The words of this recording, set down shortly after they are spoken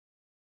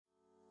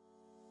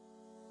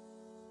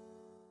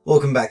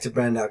Welcome back to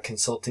Brand Out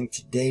Consulting.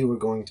 Today we're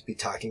going to be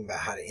talking about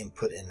how to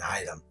input an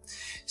item.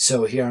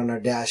 So here on our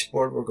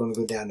dashboard, we're going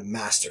to go down to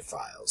master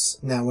files.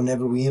 Now,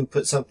 whenever we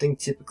input something,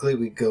 typically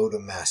we go to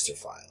master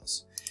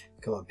files.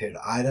 Come up here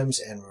to items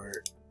and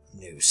we're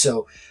new.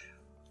 So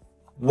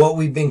what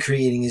we've been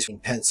creating is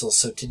pencils.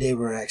 So today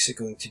we're actually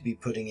going to be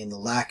putting in the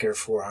lacquer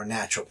for our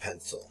natural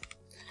pencil.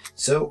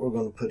 So we're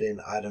going to put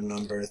in item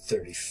number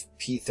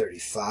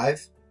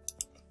P35.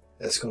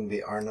 That's going to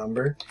be our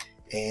number.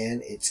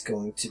 And it's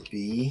going to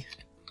be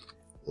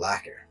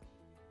lacquer.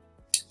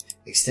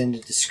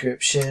 Extended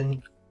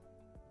description,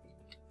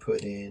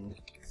 put in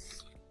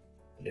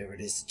whatever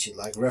it is that you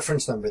like.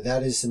 Reference number,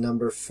 that is the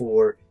number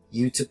for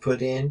you to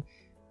put in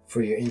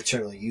for your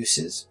internal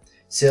uses.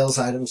 Sales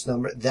items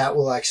number, that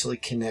will actually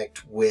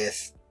connect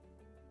with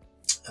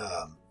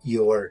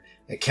your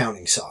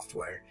accounting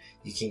software.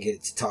 You can get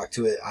it to talk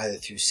to it either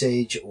through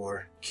Sage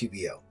or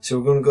QBO. So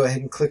we're going to go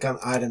ahead and click on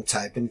item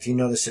type. And if you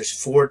notice, there's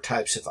 4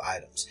 types of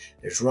items.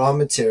 There's raw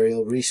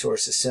material,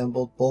 resource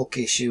assembled, bulk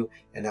issue,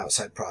 and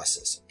outside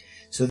processing.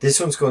 So this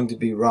one's going to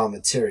be raw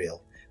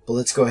material. But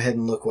let's go ahead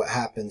and look what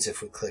happens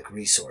if we click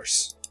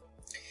resource.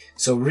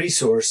 So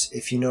resource,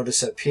 if you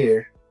notice up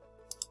here,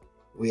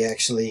 we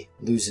actually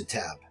lose a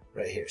tab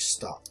right here,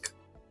 stock.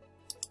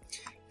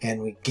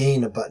 And we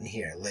gain a button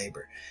here,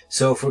 labor.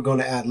 So if we're going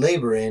to add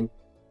labor in,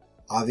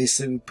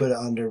 obviously we put it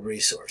under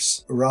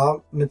resource.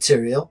 Raw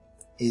material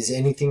is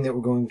anything that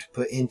we're going to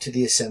put into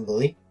the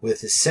assembly.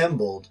 With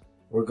assembled,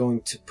 we're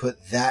going to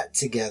put that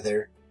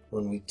together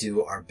when we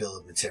do our bill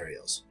of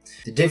materials.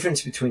 The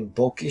difference between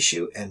bulk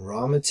issue and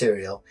raw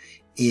material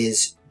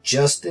is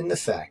just in the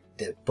fact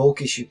that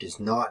bulk issue does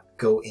not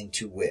go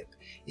into WIP.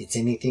 It's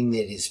anything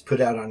that is put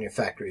out on your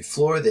factory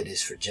floor that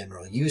is for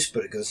general use,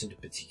 but it goes into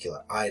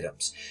particular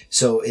items.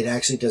 So it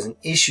actually doesn't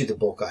issue the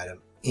bulk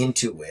item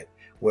into WIP,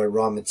 where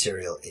raw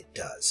material it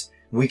does.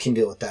 We can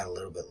deal with that a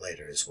little bit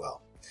later as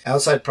well.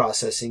 Outside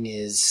processing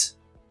is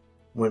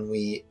when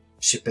we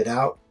ship it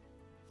out,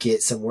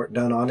 get some work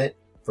done on it.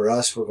 For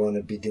us, we're going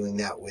to be doing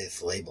that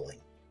with labeling.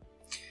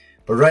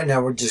 But right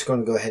now, we're just going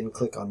to go ahead and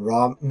click on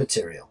raw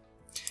material.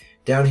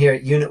 Down here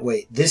at unit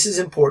weight, this is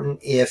important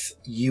if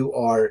you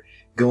are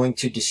going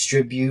to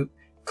distribute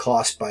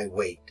cost by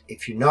weight.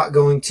 If you're not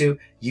going to,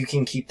 you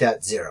can keep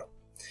that 0.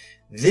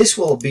 This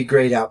will be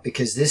grayed out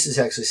because this is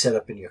actually set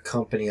up in your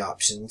company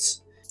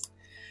options.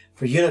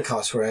 For unit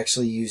costs, we're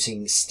actually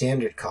using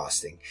standard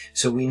costing.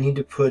 So we need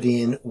to put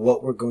in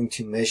what we're going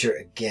to measure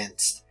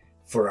against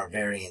for our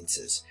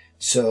variances.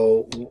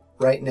 So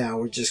right now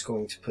we're just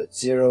going to put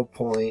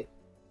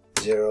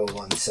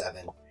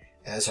 0.017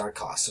 as our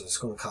cost. So it's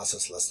going to cost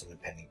us less than a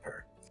penny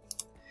per.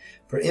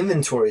 For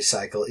inventory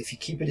cycle, if you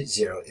keep it at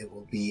 0, it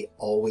will be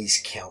always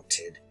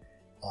counted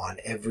on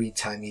every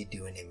time you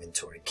do an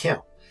inventory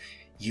count.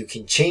 You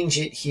can change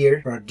it here.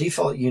 For our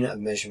default unit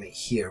of measurement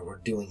here, we're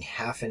doing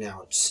 ½ an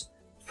ounce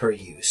per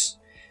use.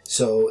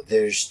 So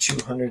there's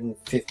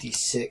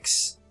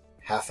 256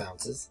 ½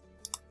 ounces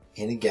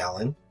in a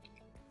gallon,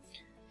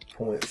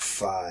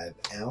 0.5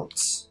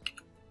 ounce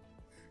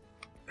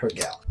per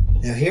gallon.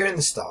 Now here in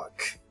the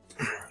stock,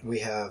 we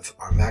have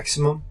our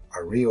maximum,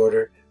 our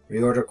reorder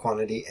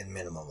quantity, and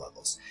minimum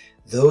levels.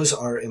 Those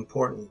are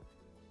important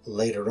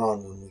later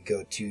on when we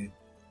go to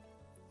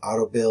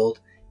auto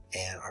build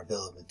and our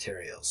bill of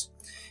materials.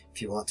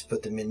 If you want to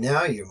put them in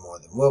now, you're more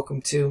than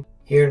welcome to.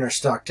 Here in our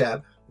stock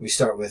tab, we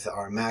start with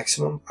our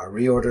maximum, our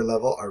reorder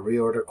level, our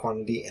reorder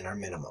quantity, and our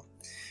minimum.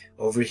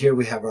 Over here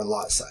we have our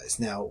lot size.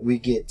 Now we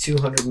get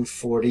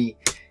 240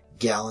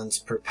 gallons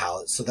per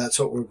pallet, so that's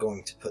what we're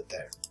going to put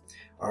there.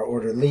 Our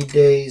order lead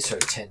days are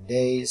 10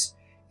 days,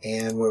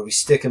 and where we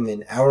stick them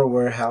in our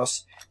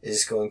warehouse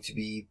is going to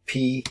be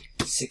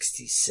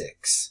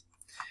P66.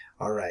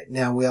 All right,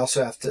 now we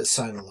also have to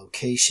assign a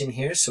location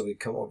here. So we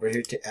come over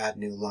here to add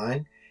new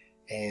line,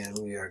 and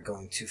we are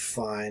going to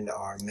find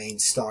our main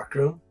stock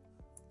room,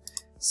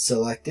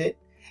 select it.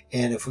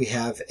 And if we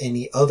have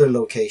any other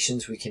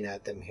locations, we can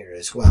add them here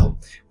as well,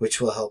 which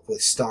will help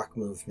with stock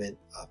movement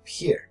up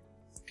here.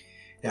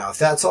 Now, if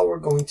that's all we're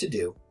going to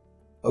do,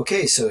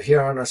 okay, so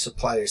here on our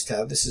suppliers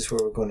tab, this is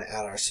where we're going to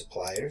add our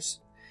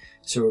suppliers.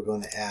 So we're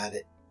going to add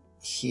it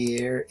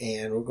here,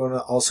 and we're going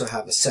to also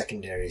have a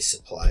secondary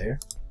supplier,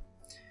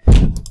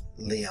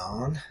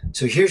 Leon.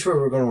 So here's where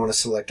we're going to want to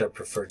select our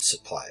preferred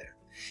supplier.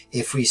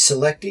 If we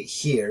select it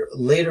here,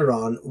 later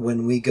on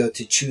when we go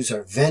to choose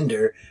our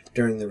vendor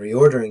during the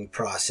reordering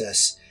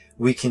process,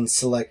 we can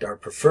select our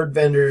preferred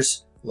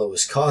vendors,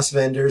 lowest cost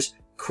vendors,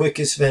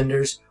 quickest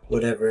vendors,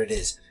 whatever it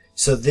is.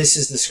 So this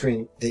is the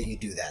screen that you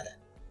do that at.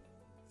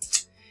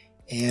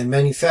 And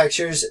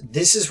manufacturers,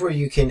 this is where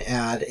you can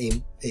add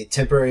a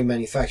temporary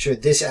manufacturer.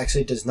 This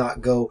actually does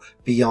not go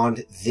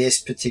beyond this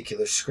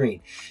particular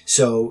screen.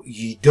 So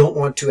you don't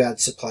want to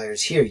add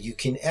suppliers here. You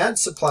can add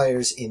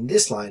suppliers in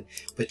this line,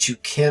 but you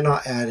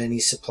cannot add any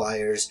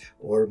suppliers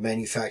or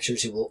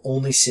manufacturers. It will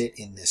only sit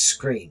in this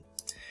screen.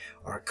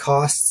 Our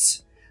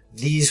costs,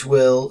 these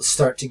will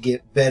start to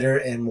get better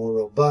and more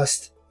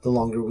robust the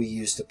longer we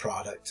use the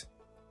product.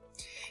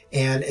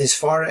 And as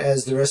far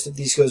as the rest of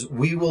these goes,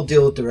 we will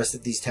deal with the rest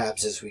of these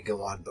tabs as we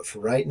go on. But for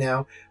right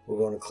now, we're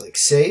going to click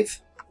Save.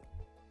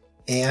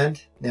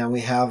 And now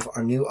we have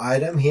our new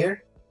item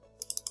here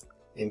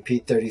in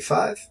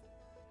P35.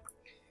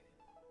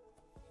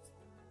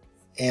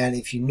 And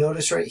if you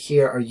notice right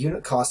here, our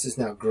unit cost is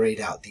now grayed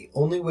out. The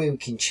only way we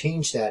can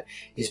change that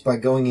is by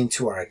going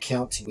into our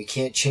accounting. We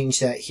can't change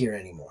that here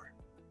anymore.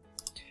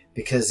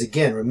 Because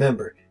again,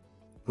 remember,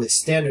 with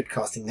standard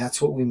costing,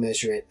 that's what we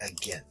measure it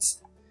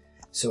against.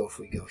 So if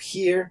we go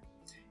here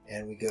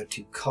and we go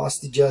to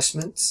cost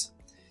adjustments,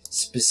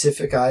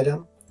 specific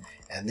item,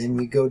 and then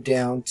we go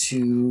down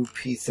to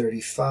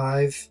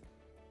P35,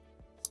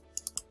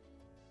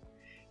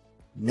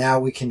 now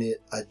we can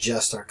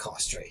adjust our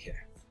cost right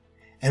here.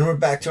 And we're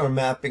back to our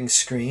mapping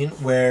screen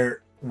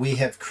where we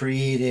have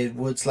created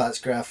wood slats,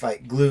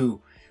 graphite,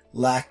 glue,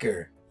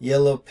 lacquer,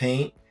 yellow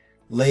paint,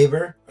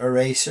 labor,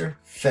 eraser,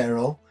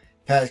 ferrule,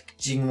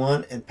 packaging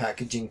 1 and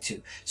packaging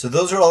 2. So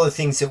those are all the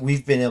things that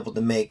we've been able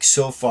to make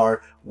so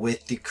far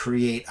with the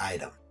create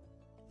item.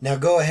 Now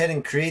go ahead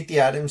and create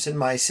the items in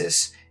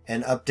MiSys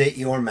and update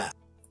your map.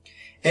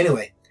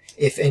 Anyway,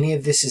 if any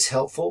of this is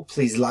helpful,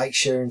 please like,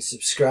 share, and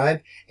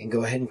subscribe, and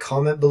go ahead and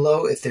comment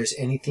below if there's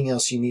anything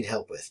else you need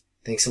help with.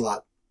 Thanks a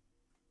lot.